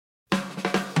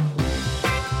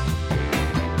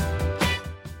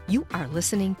You are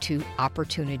listening to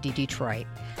Opportunity Detroit.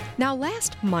 Now,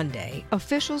 last Monday,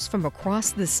 officials from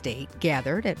across the state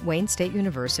gathered at Wayne State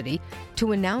University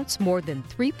to announce more than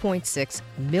 $3.6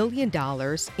 million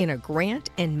in a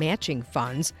grant and matching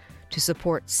funds to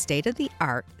support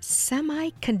state-of-the-art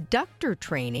semiconductor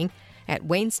training at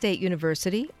Wayne State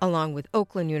University, along with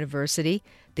Oakland University,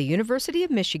 the University of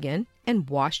Michigan, and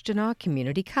Washtenaw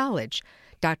Community College.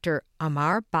 Dr.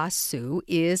 Amar Basu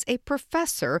is a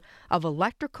professor of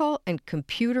electrical and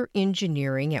computer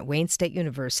engineering at Wayne State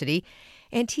University,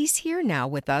 and he's here now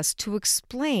with us to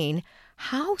explain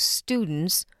how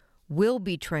students will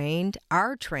be trained,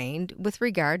 are trained with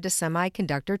regard to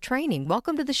semiconductor training.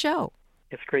 Welcome to the show.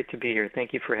 It's great to be here.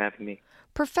 Thank you for having me.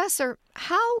 Professor,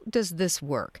 how does this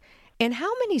work? And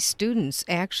how many students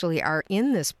actually are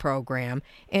in this program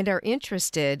and are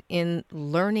interested in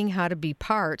learning how to be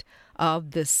part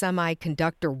of the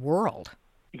semiconductor world?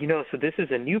 So this is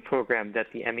a new program that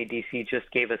the MEDC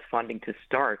just gave us funding to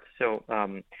start. So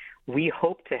we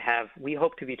hope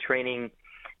to be training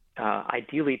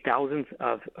ideally thousands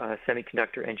of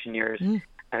semiconductor engineers,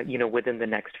 within the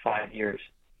next 5 years.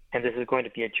 And this is going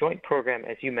to be a joint program,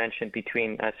 as you mentioned,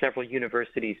 between several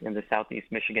universities in the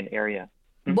Southeast Michigan area.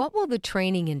 What will the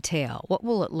training entail? What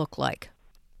will it look like?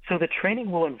 So the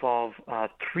training will involve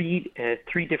three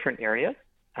different areas.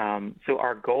 So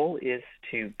our goal is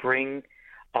to bring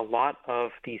a lot of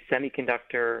the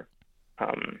semiconductor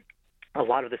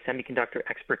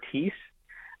expertise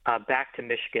back to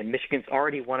Michigan. Michigan's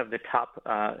already one of the top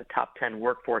 10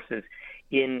 workforces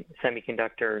in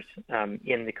semiconductors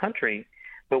in the country.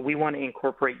 But we want to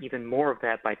incorporate even more of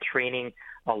that by training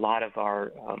a lot of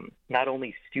our not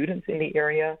only students in the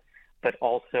area, but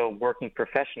also working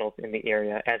professionals in the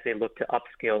area as they look to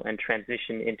upskill and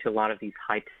transition into a lot of these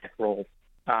high-tech roles.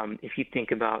 If you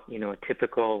think about, a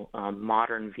typical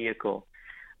modern vehicle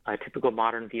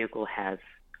has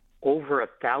over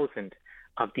 1,000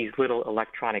 of these little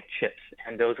electronic chips,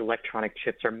 and those electronic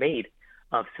chips are made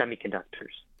of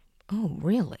semiconductors. Oh,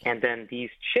 really? And then these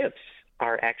chips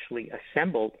are actually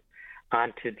assembled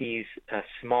onto these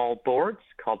small boards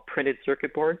called printed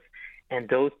circuit boards, and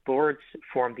those boards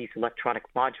form these electronic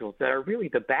modules that are really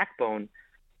the backbone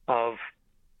of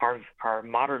our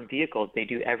modern vehicles. They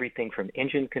do everything from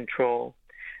engine control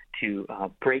to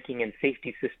braking and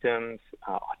safety systems,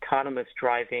 autonomous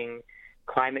driving,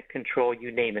 climate control,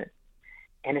 you name it.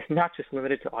 And it's not just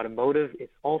limited to automotive,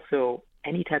 it's also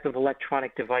any type of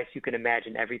electronic device you can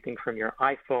imagine, everything from your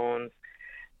iPhones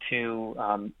to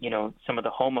some of the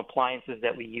home appliances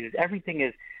that we use. Everything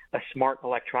is a smart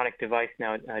electronic device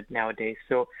nowadays.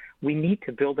 So we need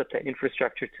to build up that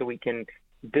infrastructure so we can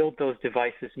build those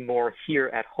devices more here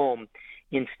at home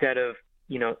instead of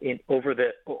over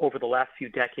the last few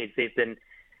decades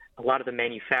a lot of the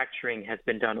manufacturing has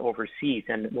been done overseas,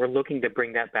 and we're looking to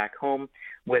bring that back home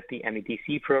with the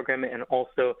MEDC program and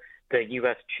also the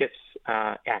U.S. CHIPS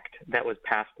Act that was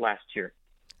passed last year.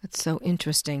 That's so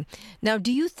interesting. Now,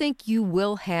 do you think you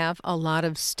will have a lot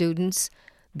of students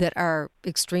that are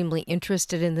extremely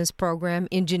interested in this program,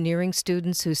 engineering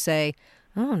students who say,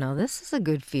 oh, no, this is a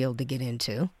good field to get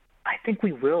into? I think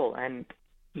we will. And,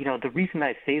 the reason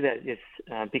I say that is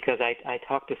because I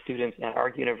talk to students at our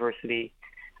university,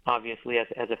 obviously,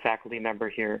 as a faculty member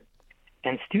here.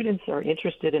 And students are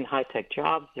interested in high-tech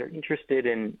jobs. They're interested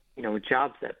in,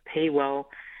 jobs that pay well.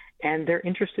 And they're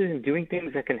interested in doing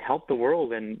things that can help the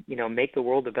world and, make the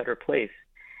world a better place.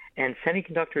 And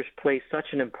semiconductors play such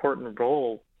an important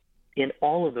role in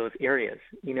all of those areas.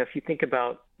 If you think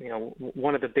about,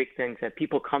 one of the big things that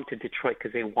people come to Detroit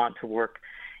because they want to work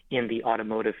in the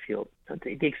automotive field.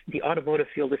 The automotive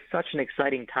field is such an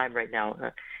exciting time right now.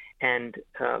 And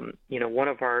one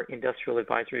of our industrial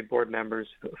advisory board members,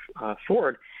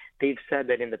 Ford, they've said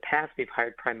that in the past they've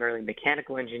hired primarily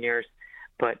mechanical engineers,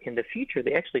 but in the future,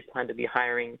 they actually plan to be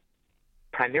hiring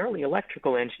primarily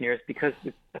electrical engineers because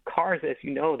the cars, as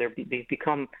you know, they've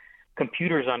become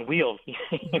computers on wheels.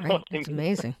 Right. It's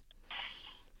amazing.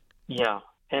 Yeah.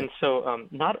 And so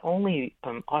not only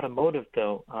automotive,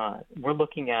 though, we're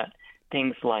looking at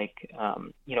things like,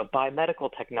 biomedical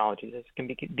technologies. This can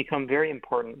become very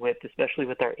important especially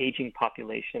with our aging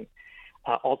population,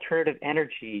 alternative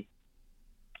energy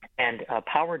and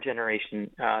power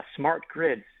generation, smart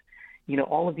grids.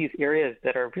 All of these areas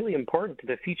that are really important to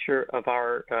the future of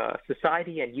our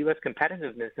society and U.S.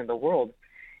 competitiveness in the world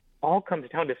all comes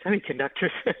down to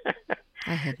semiconductors.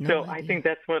 I had no So idea. I think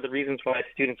that's one of the reasons why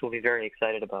students will be very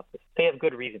excited about this. They have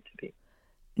good reason to be.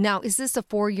 Now, is this a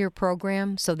 4-year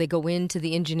program? So they go into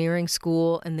the engineering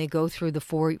school and they go through the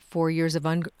four years of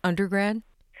undergrad?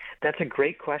 That's a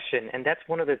great question, and that's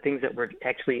one of the things that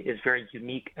is very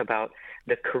unique about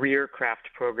the Career Craft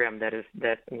program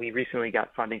that we recently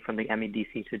got funding from the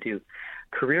MEDC to do.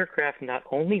 Career Craft not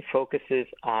only focuses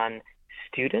on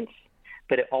students,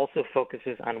 but it also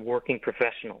focuses on working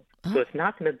professionals. So it's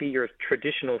not going to be your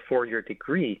traditional four-year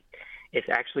degree. It's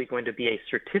actually going to be a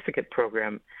certificate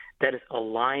program that is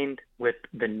aligned with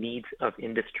the needs of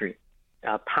industry.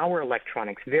 Power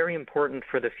electronics, very important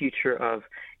for the future of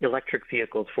electric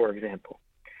vehicles, for example,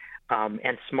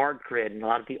 and smart grid and a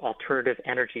lot of the alternative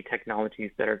energy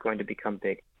technologies that are going to become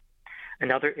big.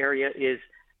 Another area is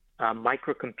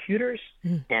microcomputers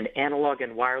and analog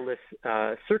and wireless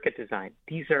circuit design.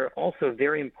 These are also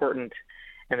very important.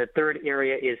 And the third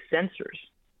area is sensors.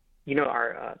 You know,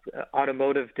 our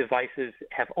automotive devices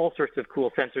have all sorts of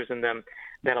cool sensors in them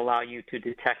that allow you to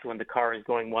detect when the car is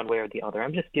going one way or the other.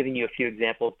 I'm just giving you a few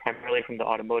examples, primarily from the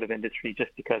automotive industry,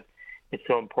 just because it's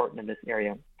so important in this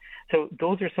area. So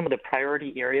those are some of the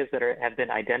priority areas that have been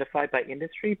identified by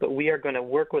industry, but we are going to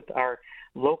work with our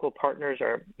local partners,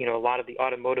 a lot of the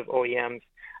automotive OEMs,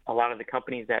 a lot of the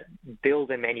companies that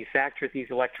build and manufacture these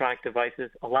electronic devices,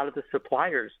 a lot of the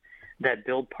suppliers that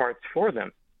build parts for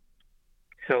them.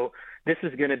 So this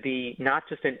is going to be not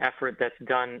just an effort that's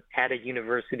done at a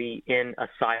university in a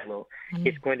silo.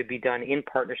 It's going to be done in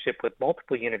partnership with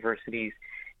multiple universities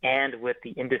and with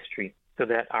the industry so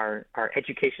that our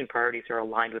education priorities are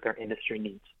aligned with our industry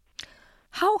needs.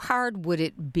 How hard would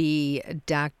it be,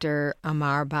 Dr.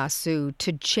 Amar Basu,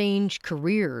 to change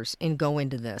careers and go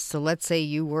into this? So let's say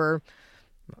you were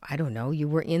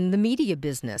in the media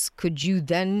business. Could you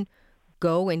then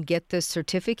go and get this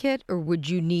certificate, or would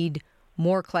you need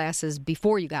more classes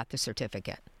before you got the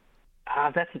certificate?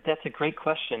 That's a great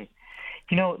question.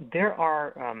 There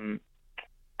are,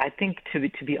 I think,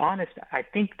 to be honest, I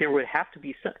think there would have to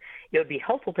be some. It would be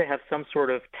helpful to have some sort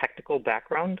of technical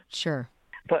background. Sure.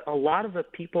 But a lot of the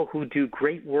people who do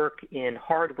great work in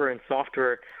hardware and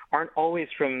software aren't always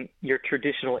from your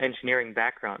traditional engineering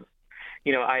background.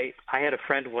 I had a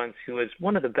friend once who was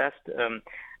one of the best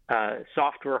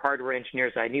software hardware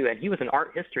engineers I knew, and he was an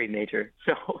art history major.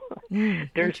 So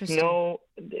there's no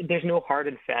hard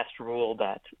and fast rule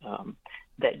that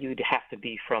you'd have to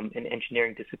be from an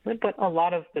engineering discipline. But a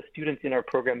lot of the students in our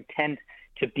program tend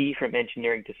to be from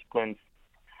engineering disciplines.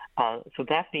 So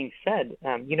that being said,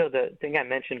 the thing I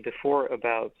mentioned before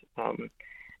about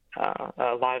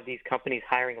a lot of these companies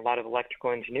hiring a lot of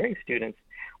electrical engineering students,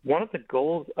 one of the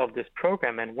goals of this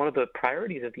program and one of the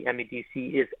priorities of the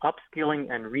MEDC is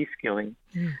upskilling and reskilling.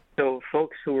 So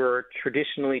folks who are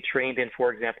traditionally trained in,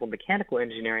 for example, mechanical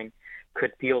engineering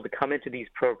could be able to come into these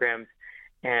programs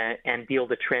and be able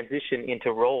to transition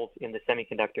into roles in the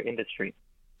semiconductor industry.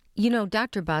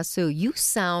 Dr. Basu, you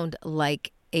sound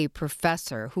like a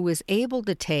professor who is able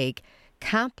to take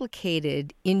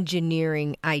complicated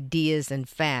engineering ideas and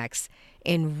facts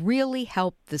and really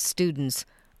help the students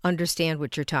understand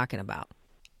what you're talking about.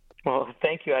 Well,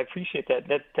 thank you. I appreciate that.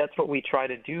 That's what we try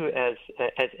to do as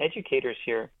educators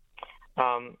here.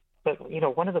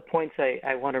 But one of the points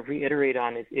I want to reiterate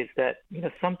on is that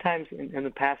sometimes in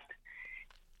the past,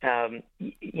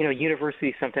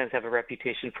 universities sometimes have a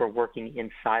reputation for working in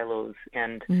silos,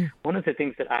 and one of the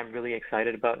things that I'm really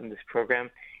excited about in this program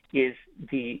is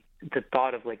the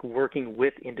thought of working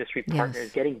with industry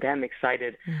partners, getting them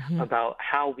excited about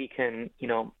how we can,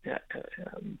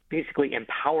 basically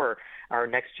empower our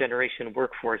next generation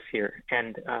workforce here.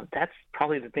 And that's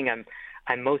probably the thing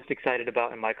I'm most excited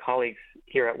about, and my colleagues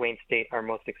here at Wayne State are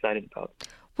most excited about.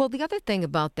 Well, the other thing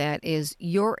about that is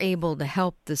you're able to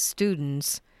help the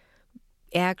students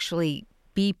actually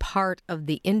be part of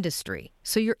the industry.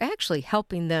 So you're actually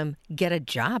helping them get a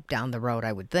job down the road,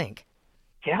 I would think.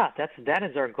 Yeah, that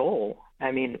is our goal.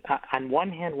 I mean, on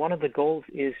one hand, one of the goals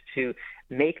is to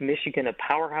make Michigan a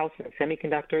powerhouse in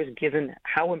semiconductors, given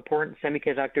how important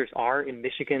semiconductors are in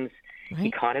Michigan's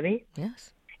economy.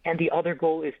 Yes. And the other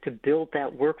goal is to build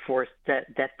that workforce that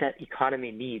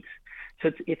economy needs.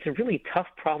 So it's a really tough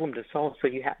problem to solve. So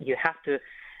you have to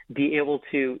be able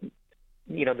to,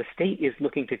 the state is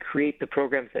looking to create the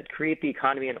programs that create the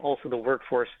economy and also the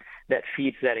workforce that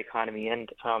feeds that economy. And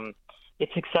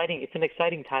it's exciting. It's an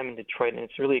exciting time in Detroit, and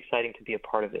it's really exciting to be a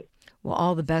part of it. Well,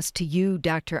 all the best to you,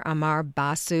 Dr. Amar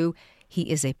Basu. He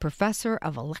is a professor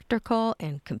of electrical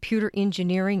and computer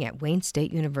engineering at Wayne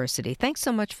State University. Thanks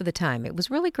so much for the time. It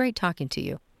was really great talking to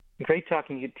you. Great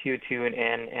talking to you, too,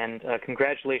 and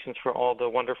congratulations for all the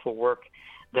wonderful work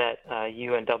that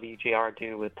you and WJR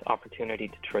do with Opportunity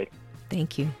Detroit.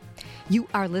 Thank you. You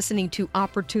are listening to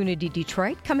Opportunity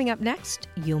Detroit. Coming up next,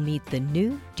 you'll meet the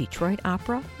new Detroit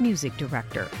Opera music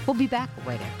director. We'll be back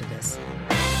right after this.